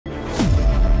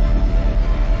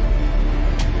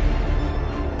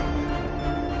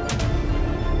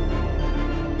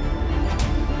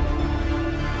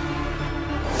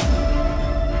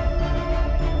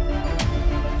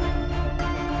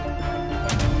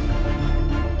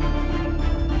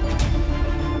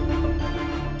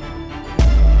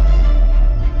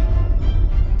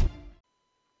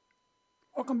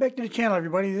back to the channel,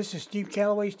 everybody. This is Steve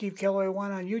Callaway, Steve Callaway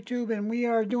 1 on YouTube, and we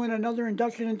are doing another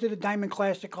induction into the Diamond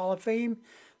Classic Hall of Fame.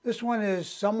 This one is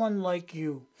Someone Like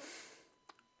You.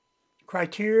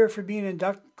 Criteria for being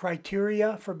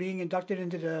inducted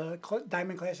into the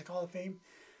Diamond Classic Hall of Fame.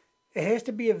 It has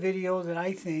to be a video that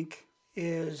I think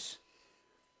is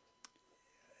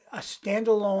a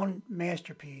standalone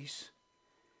masterpiece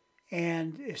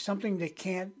and is something that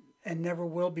can't and never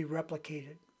will be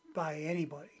replicated by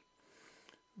anybody,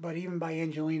 but even by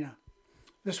Angelina.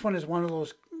 This one is one of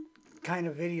those kind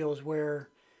of videos where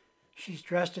she's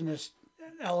dressed in this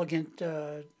elegant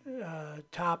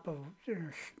top of,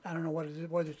 I don't know what it is,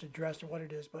 whether it's a dress or what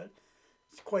it is, but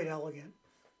it's quite elegant.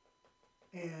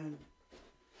 And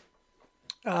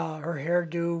her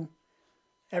hairdo,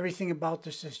 everything about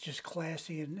this is just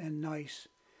classy and nice.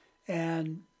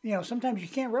 And you know, sometimes you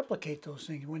can't replicate those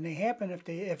things. When they happen,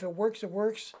 if it works, it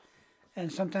works. And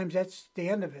sometimes that's the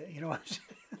end of it, you know.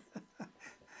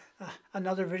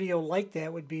 Another video like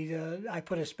that would be I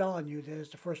Put a Spell on You. That is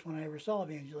the first one I ever saw of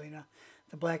Angelina,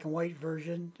 the black and white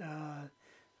version.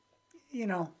 You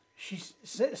know, she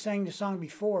sang the song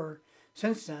before,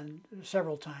 since then,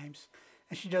 several times,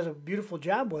 and she does a beautiful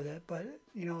job with it. But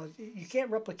you know, you can't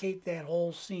replicate that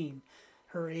whole scene,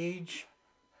 her age,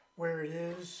 where it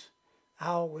is,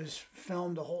 how it was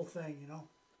filmed, the whole thing. You know,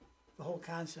 the whole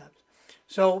concept.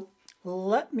 So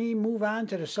let me move on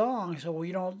to the song so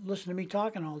you don't listen to me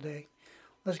talking all day.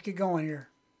 Let's get going here.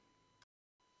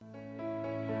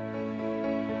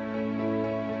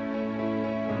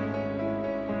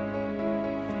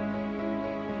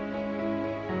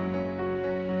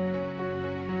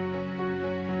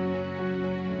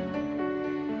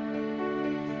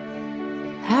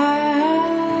 I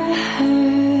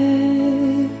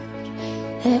heard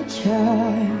that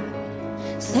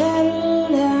you're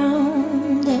settled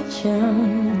down, that you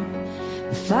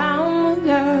found a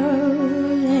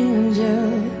girl and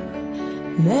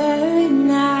you're married now.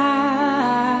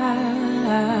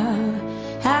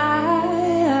 I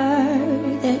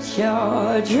heard that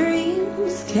your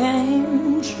dreams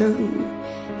came true.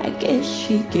 I guess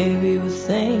she gave you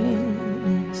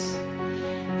things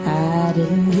I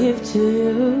didn't give to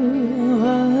you.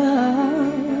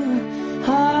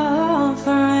 Oh,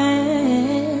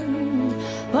 friend,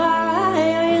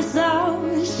 why are you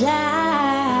so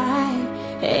shy?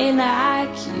 Ain't I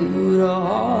cute to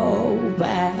hold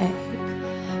back?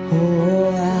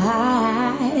 Oh,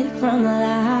 hide from the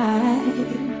light.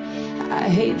 I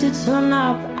hate to turn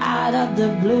up out of the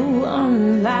blue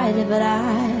uninvited, but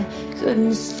I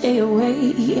couldn't stay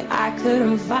away, I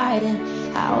couldn't fight it.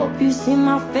 I hope you see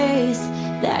my face,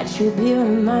 that you'll be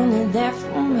reminded that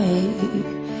for me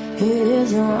it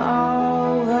isn't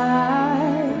over.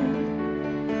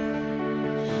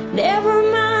 Never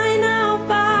mind, I'll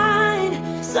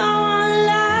find someone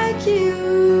like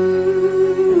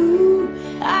you.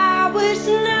 I wish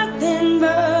nothing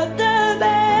but the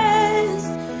best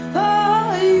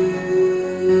for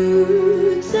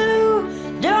you too.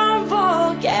 Don't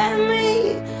forget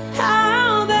me,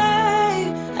 how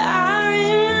babe, I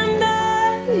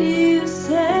remember you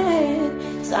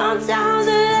said sometimes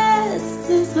it lasts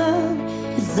is love,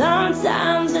 and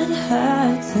sometimes it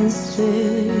hurts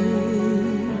instead.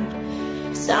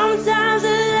 Sometimes it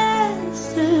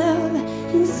lasts to love,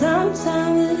 and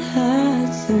sometimes it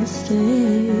hurts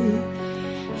instead.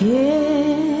 Yeah,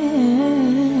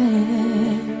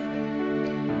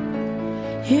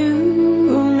 you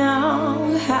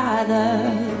know how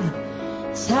the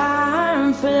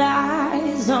time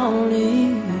flies.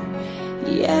 Only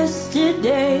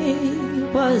yesterday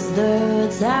was the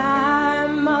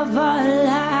time of our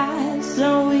lives,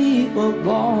 and we were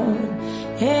born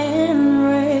and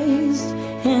raised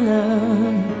in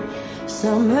a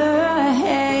summer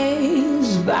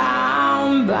haze,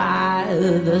 bound by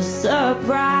the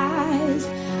surprise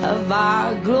of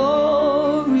our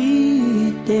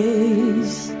glory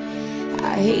days.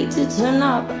 I hate to turn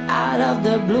up out of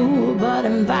the blue, but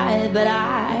invited, but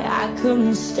I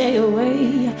couldn't stay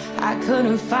away, I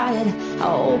couldn't fight it. I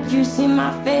hope you see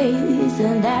my face,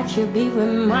 and that you'll be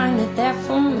reminded that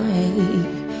for me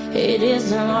it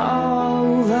isn't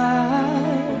over.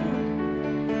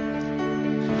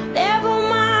 Never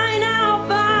mind, I'll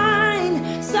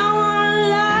find someone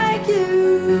like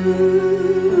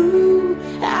you.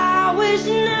 I wish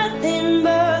nothing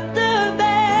but the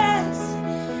best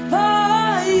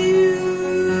for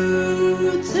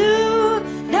you too.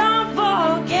 Don't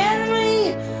forget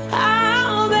me,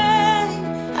 I'll beg.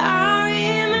 I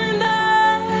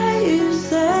remember you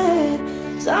said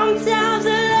sometimes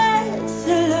it lasts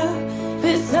to love,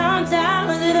 but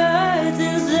sometimes it hurts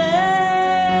instead.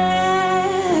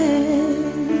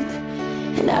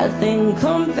 nothing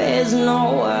compares.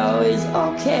 No worries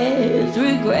or cares,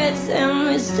 regrets and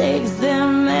mistakes their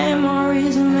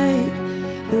memories make.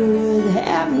 Who would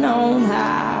have known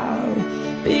how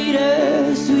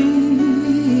bittersweet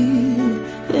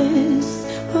this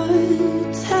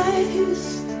would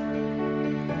taste?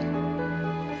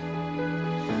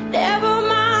 Never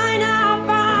mind, I'll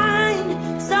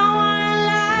find someone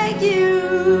like you.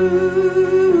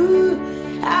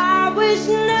 I wish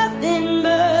nothing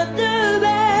but the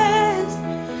best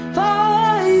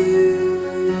for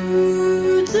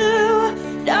you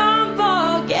too. Don't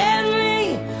forget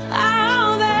me,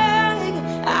 I'll beg.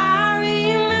 I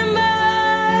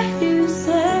remember you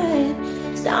said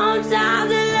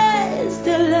sometimes it lasts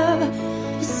to love,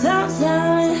 sometimes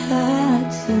it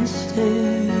hurts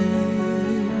instead.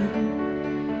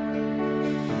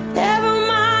 Never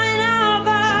mind, I'll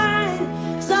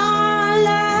find someone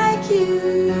like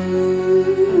you.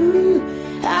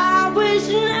 I wish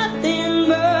nothing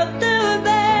but the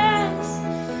best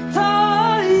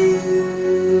for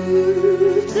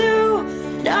you too.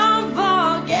 Don't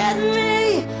forget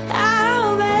me,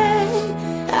 I'll beg.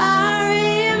 I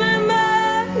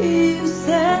remember you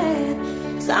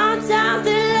said sometimes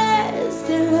it lasts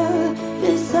to love,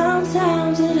 but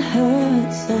sometimes it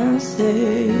hurts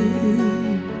instead.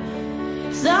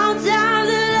 Sometimes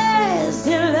it lasts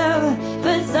in love,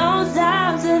 but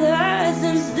sometimes it hurts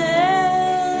instead.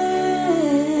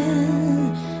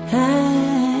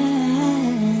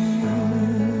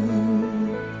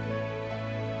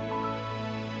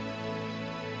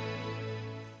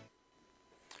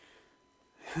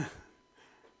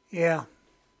 Yeah.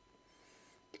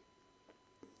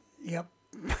 Yep.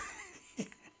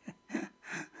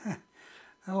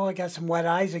 Oh, I got some wet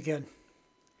eyes again.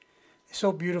 It's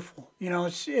so beautiful. You know,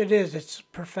 it's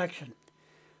perfection.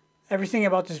 Everything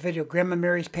about this video. Grandma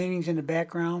Mary's paintings in the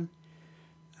background.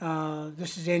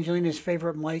 This is Angelina's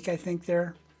favorite mic, I think,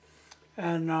 there.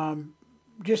 And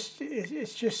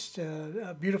it's just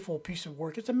a beautiful piece of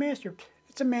work. It's a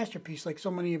masterpiece, like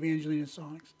so many of Angelina's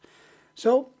songs.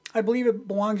 So I believe it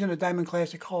belongs in the Diamond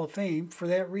Classic Hall of Fame for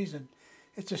that reason.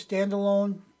 It's a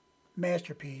standalone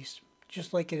masterpiece,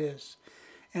 just like it is.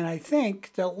 And I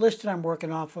think the list that I'm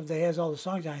working off of that has all the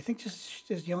songs on, I think this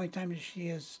is the only time that she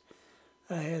has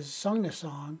sung this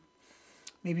song.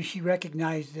 Maybe she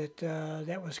recognized that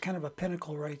that was kind of a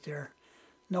pinnacle right there.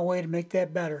 No way to make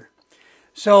that better.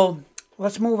 So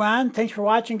let's move on. Thanks for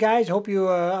watching, guys. Hope you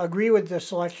agree with the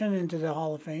selection into the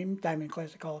Hall of Fame, Diamond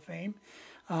Classic Hall of Fame.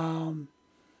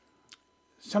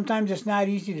 Sometimes it's not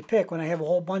easy to pick when I have a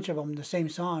whole bunch of them, the same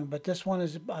song. But this one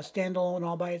is a standalone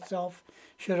all by itself.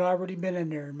 Should have already been in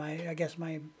there. I'm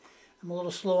a little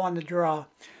slow on the draw.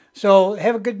 So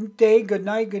have a good day, good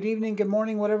night, good evening, good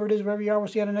morning, whatever it is, wherever you are. We'll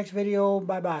see you on the next video.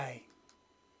 Bye-bye.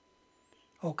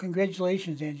 Oh,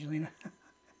 congratulations, Angelina.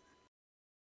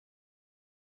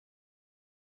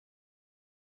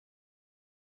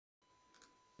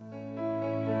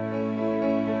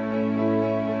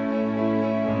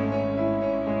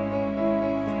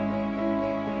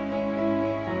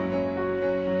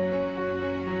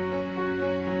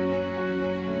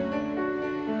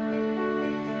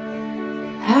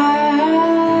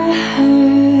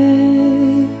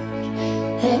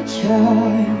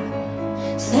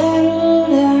 Settle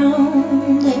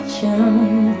down, that you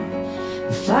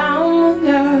found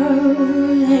a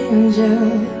girl, angel,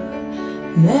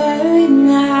 married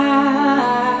now.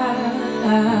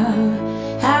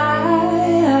 I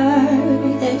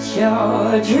heard that your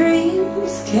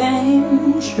dreams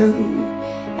came true.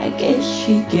 I guess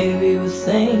she gave you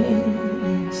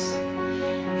things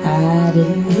I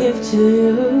didn't give to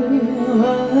you.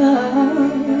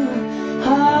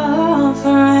 Oh,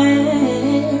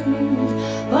 friend,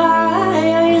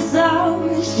 why are you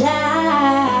so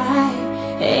shy?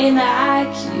 Ain't I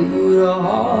cute to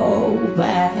hold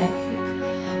back?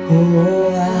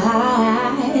 Oh,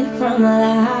 hide from the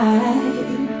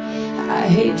light. I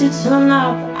hate to turn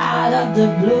up out of the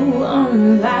blue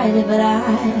uninvited, but I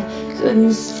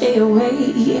couldn't stay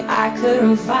away, I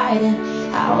couldn't fight it.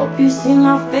 I hope you see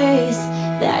my face,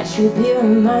 that you'll be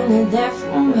reminded that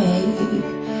for me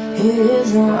it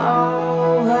isn't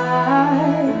over.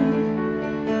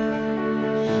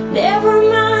 Never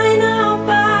mind, I'll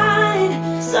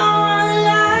find someone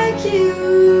like you.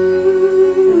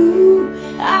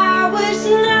 I wish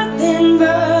nothing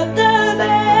but the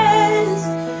best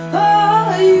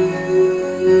for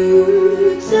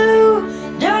you too.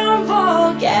 Don't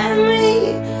forget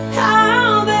me,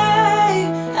 I'll beg.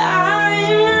 I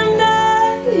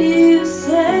remember you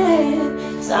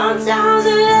said sometimes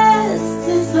it lasts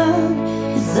is love,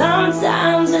 and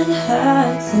sometimes it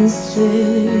hurts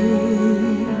instead.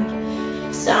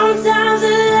 Sometimes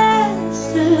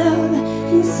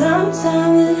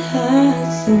sometimes it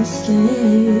hurts and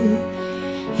stays.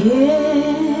 Yeah,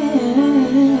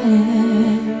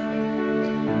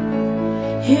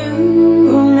 you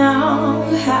know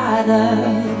how the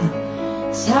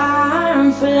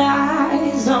time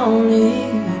flies. Only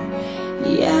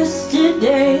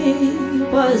yesterday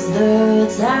was the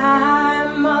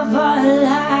time of our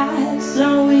lives,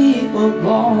 and we were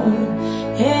born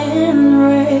and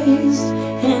raised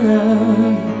in a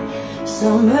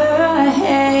summer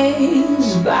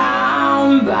haze,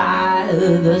 bound by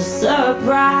the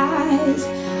surprise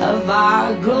of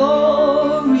our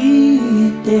glory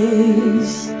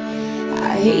days.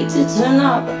 I hate to turn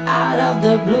up out of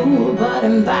the blue, but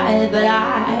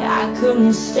I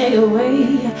couldn't stay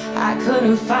away. I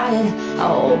couldn't fight it. I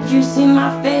hope you see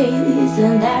my face,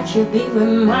 and that you'll be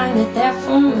reminded that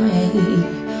for me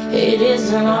it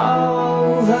isn't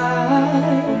over.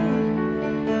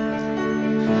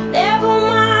 Never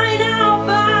mind, I'll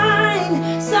find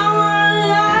someone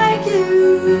like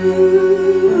you.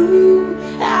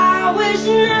 I wish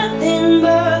nothing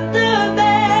but the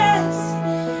best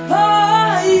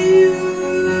for you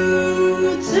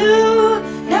too.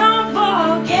 Don't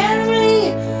forget me,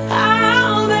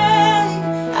 I'll beg.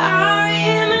 I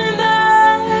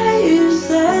remember you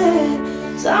said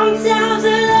sometimes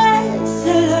it lasts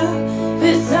to love,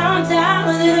 but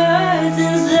sometimes it hurts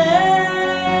instead.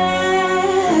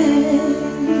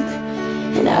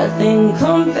 And I think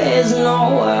compares no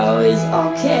worries or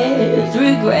cares,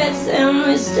 regrets and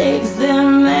mistakes that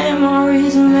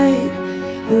memories make.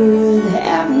 Who would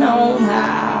have known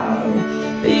how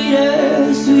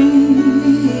bittersweet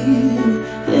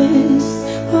this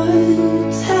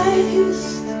would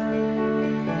taste?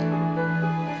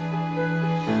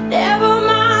 Never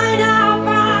mind, I'll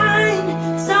find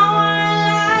someone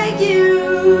like you.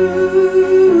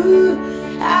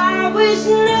 I wish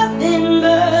nothing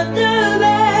but the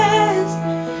best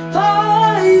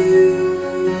for you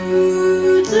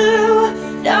too.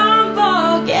 Don't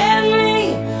forget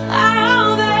me,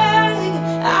 I'll beg.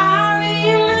 I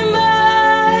remember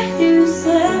you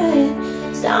said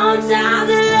sometimes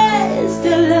it lasts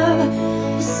to love,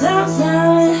 sometimes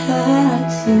it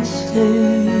hurts and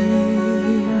stays.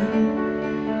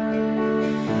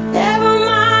 Never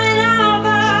mind, I'll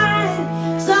find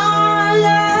someone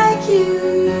like you.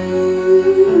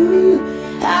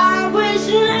 I wish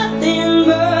nothing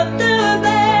but the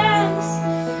best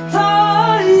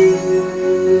for you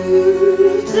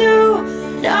too.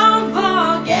 Don't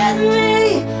forget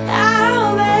me,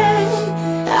 I'll beg.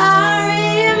 I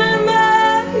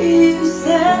remember you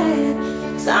said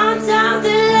sometimes it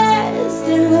lasts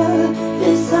to love,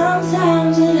 but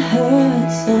sometimes it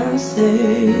hurts and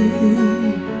stays.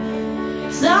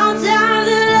 Sometimes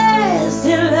it lasts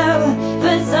to love,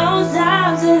 but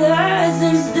sometimes it hurts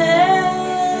and stays.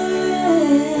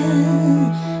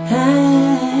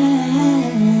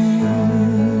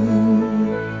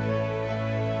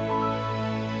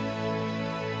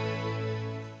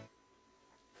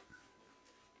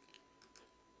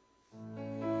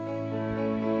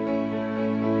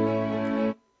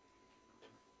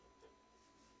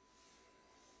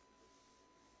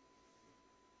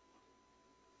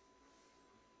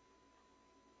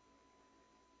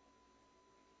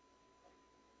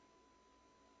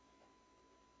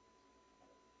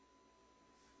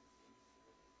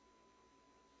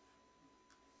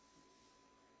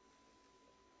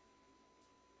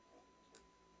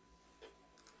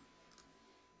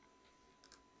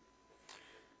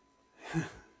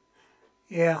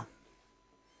 Yeah.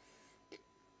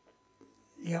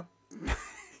 Yep.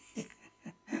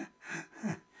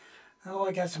 Oh,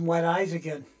 I got some wet eyes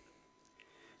again.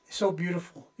 It's so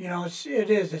beautiful. You know,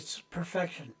 it's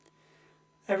perfection.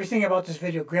 Everything about this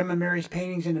video. Grandma Mary's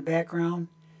paintings in the background.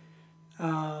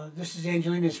 This is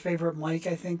Angelina's favorite mic,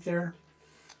 I think, there.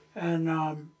 And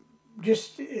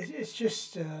it's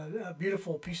just a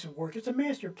beautiful piece of work. It's a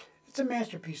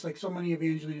masterpiece, like so many of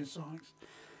Angelina's songs.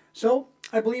 So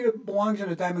I believe it belongs in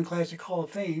the Diamond Classic Hall of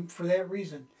Fame for that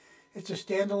reason. It's a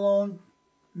standalone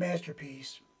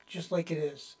masterpiece, just like it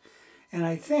is. And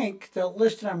I think the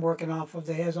list that I'm working off of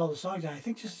that has all the songs on, I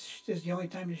think this is the only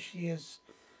time that she has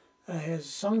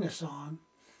sung this song.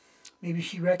 Maybe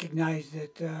she recognized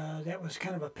that that was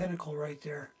kind of a pinnacle right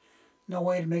there. No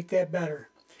way to make that better.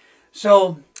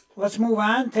 So let's move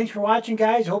on. Thanks for watching,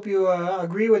 guys. Hope you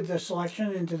agree with the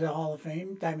selection into the Hall of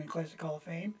Fame, Diamond Classic Hall of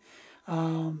Fame.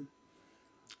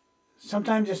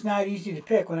 Sometimes it's not easy to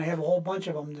pick when I have a whole bunch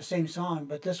of them, the same song,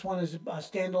 but this one is a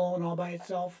standalone all by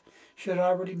itself. Should have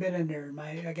already been in there. I'm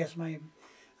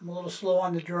a little slow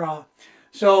on the draw.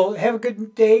 So have a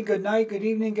good day, good night, good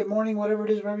evening, good morning, whatever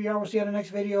it is, wherever you are. We'll see you on the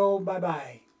next video.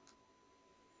 Bye-bye.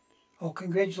 Oh,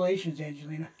 congratulations,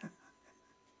 Angelina.